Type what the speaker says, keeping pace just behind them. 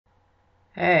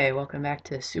Hey, welcome back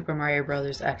to Super Mario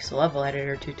Bros. X level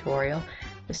editor tutorial.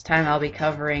 This time I'll be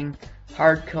covering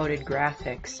hard-coded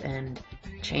graphics and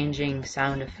changing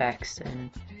sound effects and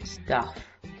stuff.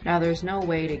 Now there's no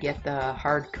way to get the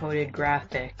hard-coded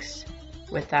graphics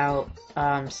without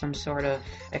some sort of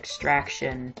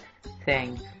extraction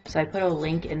thing. So I put a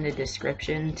link in the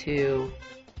description to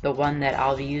the one that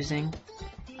I'll be using.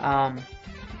 And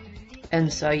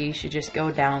so you should just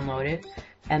go download it,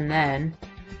 and then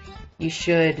you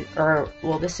should,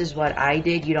 well, this is what I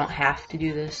did. You don't have to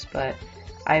do this, but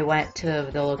I went to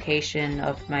the location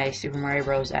of my Super Mario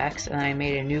Bros. X and I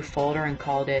made a new folder and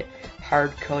called it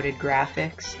Hard-Coded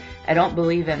Graphics. I don't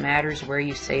believe it matters where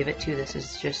you save it to. This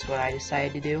is just what I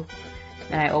decided to do.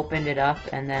 And I opened it up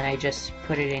and then I just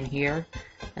put it in here,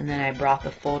 and then I brought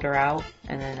the folder out,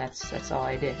 and then that's all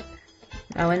I did.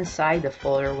 Now inside the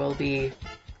folder will be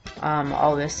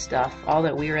all this stuff. All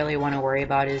that we really want to worry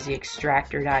about is the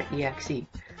extractor.exe.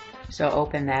 So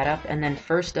open that up, and then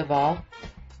first of all,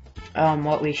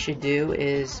 what we should do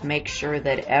is make sure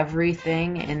that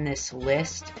everything in this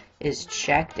list is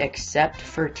checked except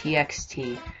for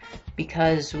txt,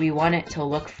 because we want it to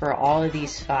look for all of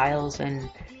these files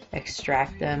and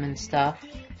extract them and stuff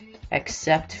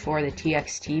except for the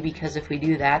txt, because if we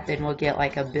do that, then we'll get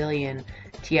like a billion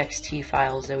txt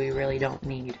files that we really don't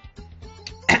need.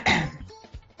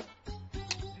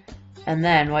 And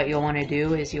then what you'll want to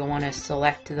do is you'll want to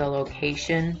select the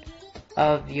location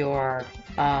of your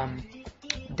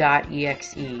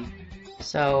 .exe.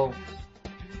 So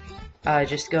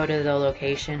just go to the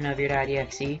location of your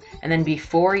 .exe, and then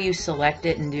before you select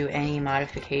it and do any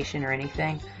modification or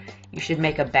anything, you should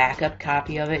make a backup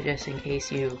copy of it just in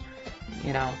case you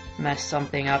mess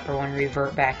something up or want to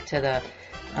revert back to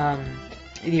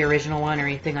the original one or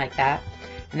anything like that.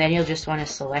 And then you'll just want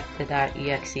to select the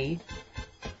 .exe.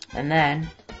 And then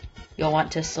you'll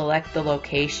want to select the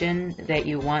location that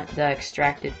you want the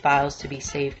extracted files to be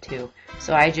saved to.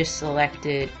 So I just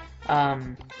selected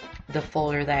the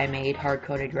folder that I made,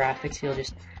 Hard-Coded Graphics. You'll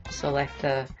just select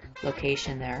the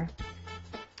location there.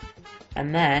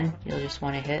 And then you'll just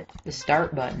want to hit the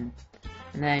start button.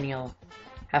 And then you'll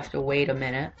have to wait a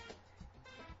minute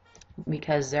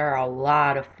because there are a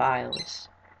lot of files.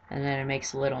 And then it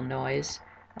makes a little noise.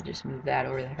 I'll just move that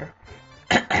over there.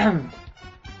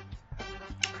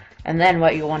 And then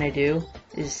what you'll want to do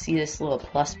is see this little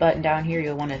plus button down here.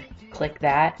 You'll want to click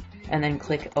that and then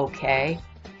click OK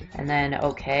and then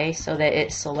OK, so that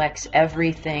it selects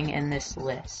everything in this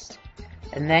list.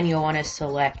 And then you'll want to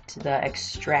select the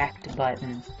extract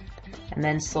button and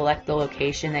then select the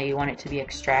location that you want it to be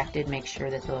extracted. Make sure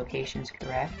that the location is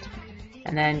correct,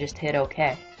 and then just hit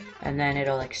OK, and then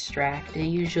it'll extract. It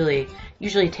usually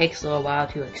takes a little while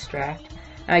to extract.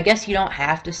 Now I guess you don't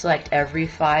have to select every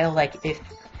file. Like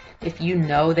if you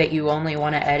know that you only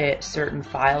want to edit certain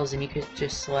files, then you could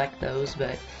just select those,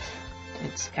 but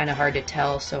it's kind of hard to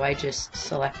tell, so I just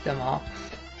select them all.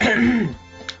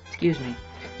 Excuse me.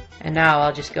 And now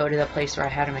I'll just go to the place where I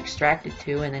had them extracted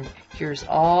to, and then here's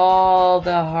all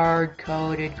the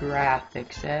hard-coded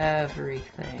graphics,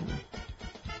 everything.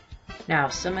 Now,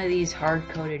 some of these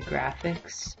hard-coded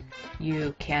graphics,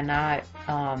 you cannot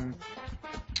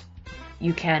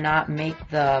make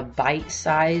the byte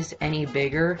size any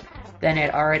bigger than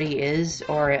it already is,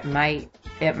 or it might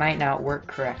not work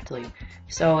correctly.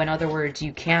 So in other words,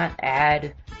 you can't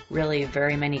add really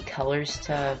very many colors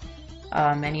to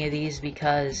many of these,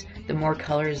 because the more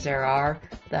colors there are,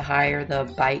 the higher the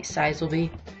byte size will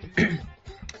be.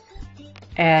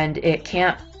 And it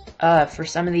can't, for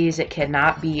some of these, it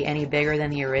cannot be any bigger than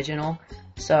the original,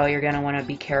 so you're going to want to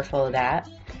be careful of that.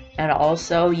 And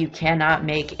also, you cannot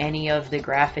make any of the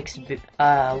graphics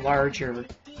larger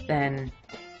than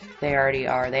they already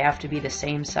are. They have to be the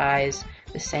same size,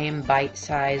 the same byte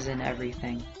size, and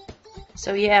everything.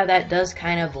 So yeah, that does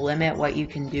kind of limit what you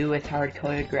can do with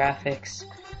hard-coded graphics,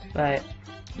 but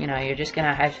you're just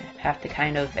gonna have to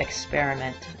kind of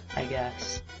experiment, I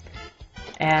guess.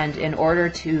 And in order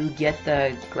to get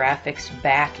the graphics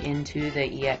back into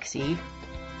the exe,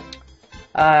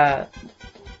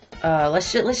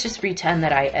 let's just pretend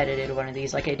that I edited one of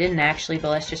these. Like I didn't actually, but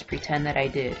let's just pretend that I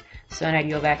did. So then I'd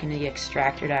go back into the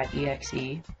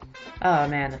extractor.exe. Oh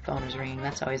man, the phone was ringing.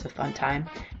 That's always a fun time.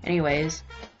 Anyways,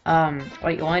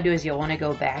 what you want to do is you'll want to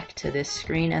go back to this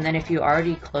screen, and then if you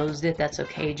already closed it, that's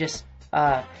okay. Just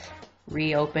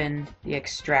reopen the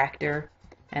extractor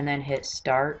and then hit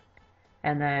start,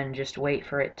 and then just wait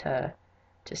for it to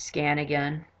scan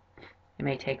again. It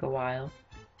may take a while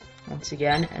once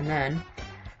again, and then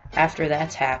after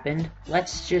that's happened,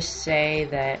 let's just say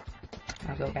that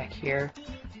I'll go back here.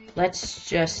 let's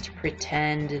just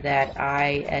pretend that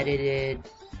I edited,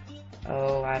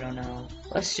 oh, I don't know.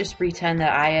 Let's just pretend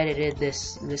that I edited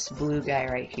this blue guy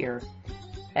right here,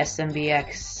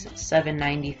 SMBX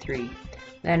 793.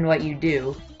 Then what you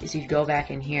do is you go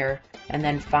back in here and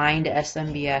then find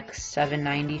SMBX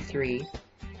 793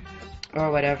 or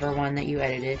whatever one that you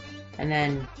edited, and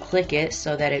then click it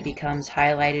so that it becomes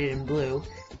highlighted in blue.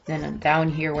 Then down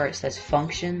here where it says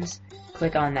functions,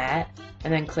 click on that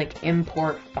and then click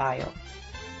import file,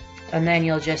 and then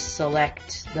you'll just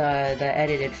select the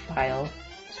edited file.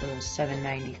 So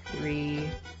 793,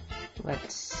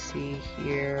 let's see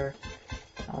here,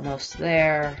 almost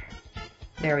there.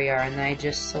 There we are, and then I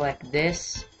just select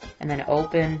this and then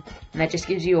open, and that just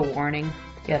gives you a warning.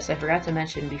 Yes, I forgot to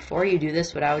mention, before you do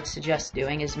this, what I would suggest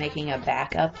doing is making a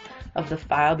backup of the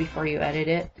file before you edit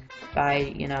it by,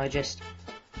 you know, just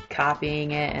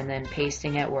copying it and then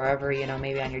pasting it wherever, you know,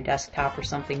 maybe on your desktop or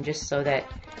something, just so that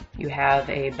you have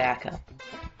a backup.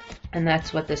 And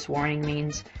that's what this warning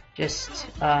means. Just,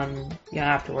 you don't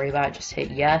have to worry about it, just hit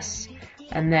yes,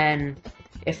 and then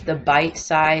if the byte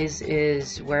size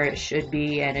is where it should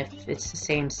be and if it's the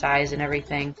same size and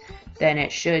everything, then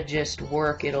it should just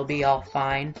work, it'll be all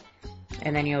fine.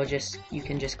 And then you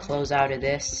can just close out of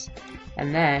this,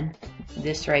 and then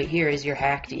this right here is your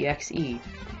hacked.exe.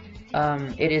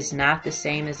 It is not the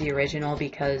same as the original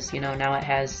because, you know, now it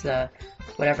has the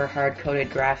whatever hard-coded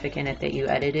graphic in it that you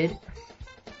edited.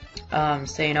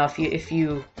 So, you know, if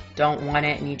you don't want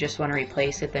it and you just want to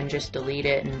replace it, then just delete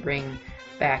it and bring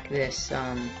back this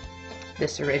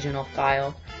this original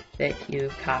file that you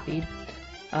copied.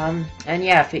 And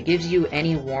yeah, if it gives you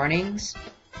any warnings,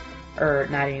 or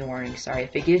not any warnings, sorry,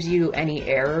 if it gives you any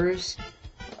errors,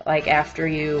 like after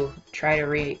you try to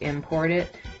re-import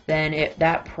it, then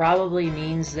that probably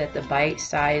means that the byte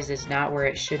size is not where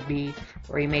it should be,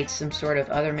 or you made some sort of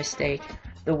other mistake.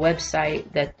 The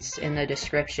website that's in the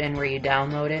description where you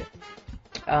download it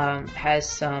has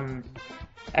some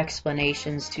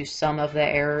explanations to some of the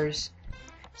errors.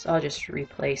 So I'll just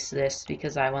replace this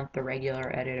because I want the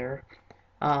regular editor.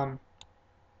 And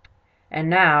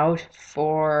now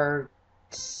for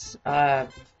sound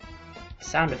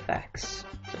effects.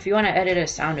 If you want to edit a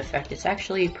sound effect, it's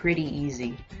actually pretty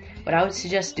easy. What I would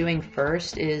suggest doing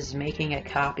first is making a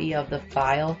copy of the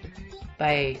file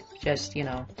by just, you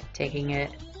know, taking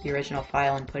the original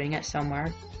file and putting it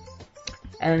somewhere.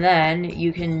 And then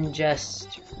you can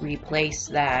just replace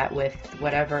that with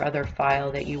whatever other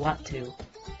file that you want to.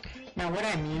 Now what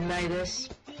I mean by this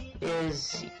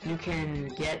is you can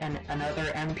get another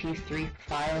MP3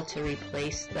 file to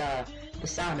replace the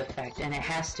sound effect, and it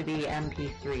has to be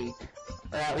MP3.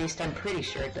 Or at least I'm pretty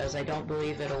sure it does. I don't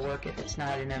believe it'll work if it's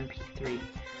not an MP3.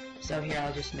 So here,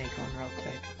 I'll just make one real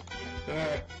quick.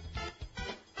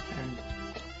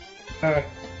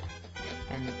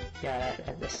 And yeah,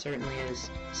 this certainly is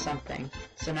something.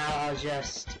 So now I'll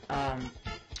just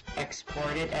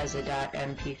export it as a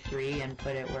 .mp3 and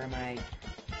put it where my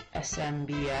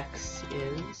SMBX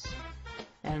is.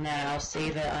 And then I'll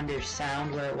save it under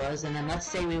sound where it was. And then let's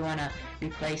say we want to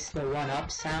replace the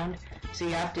 1UP sound. So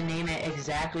you have to name it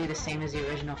exactly the same as the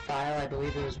original file. I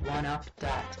believe it was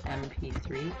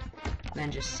 1up.mp3. And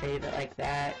then just save it like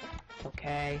that.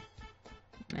 Okay.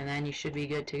 And then you should be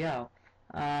good to go.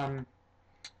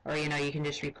 Or, you know, you can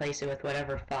just replace it with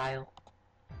whatever file.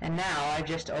 And now I've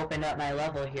just opened up my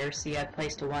level here. See, I've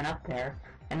placed a 1UP there.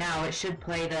 And now it should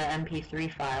play the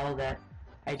MP3 file that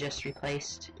I just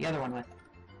replaced the other one with.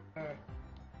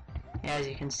 Yeah, as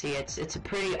you can see, it's a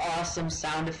pretty awesome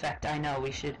sound effect. I know,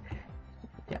 we should...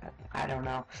 Yeah, I don't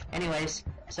know. Anyways,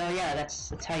 so yeah,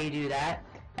 that's how you do that.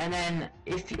 And then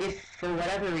if for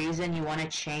whatever reason you want to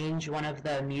change one of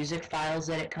the music files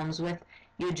that it comes with,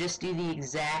 you just do the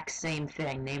exact same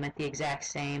thing. Name it the exact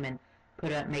same and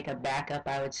make a backup,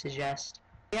 I would suggest.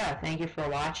 Yeah, thank you for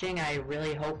watching. I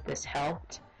really hope this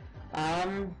helped.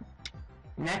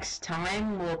 Next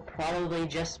time will probably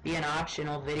just be an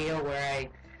optional video where I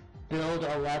build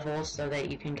a level so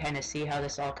that you can kind of see how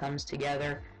this all comes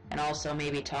together, and also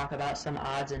maybe talk about some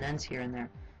odds and ends here and there.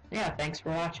 Yeah, thanks for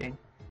watching.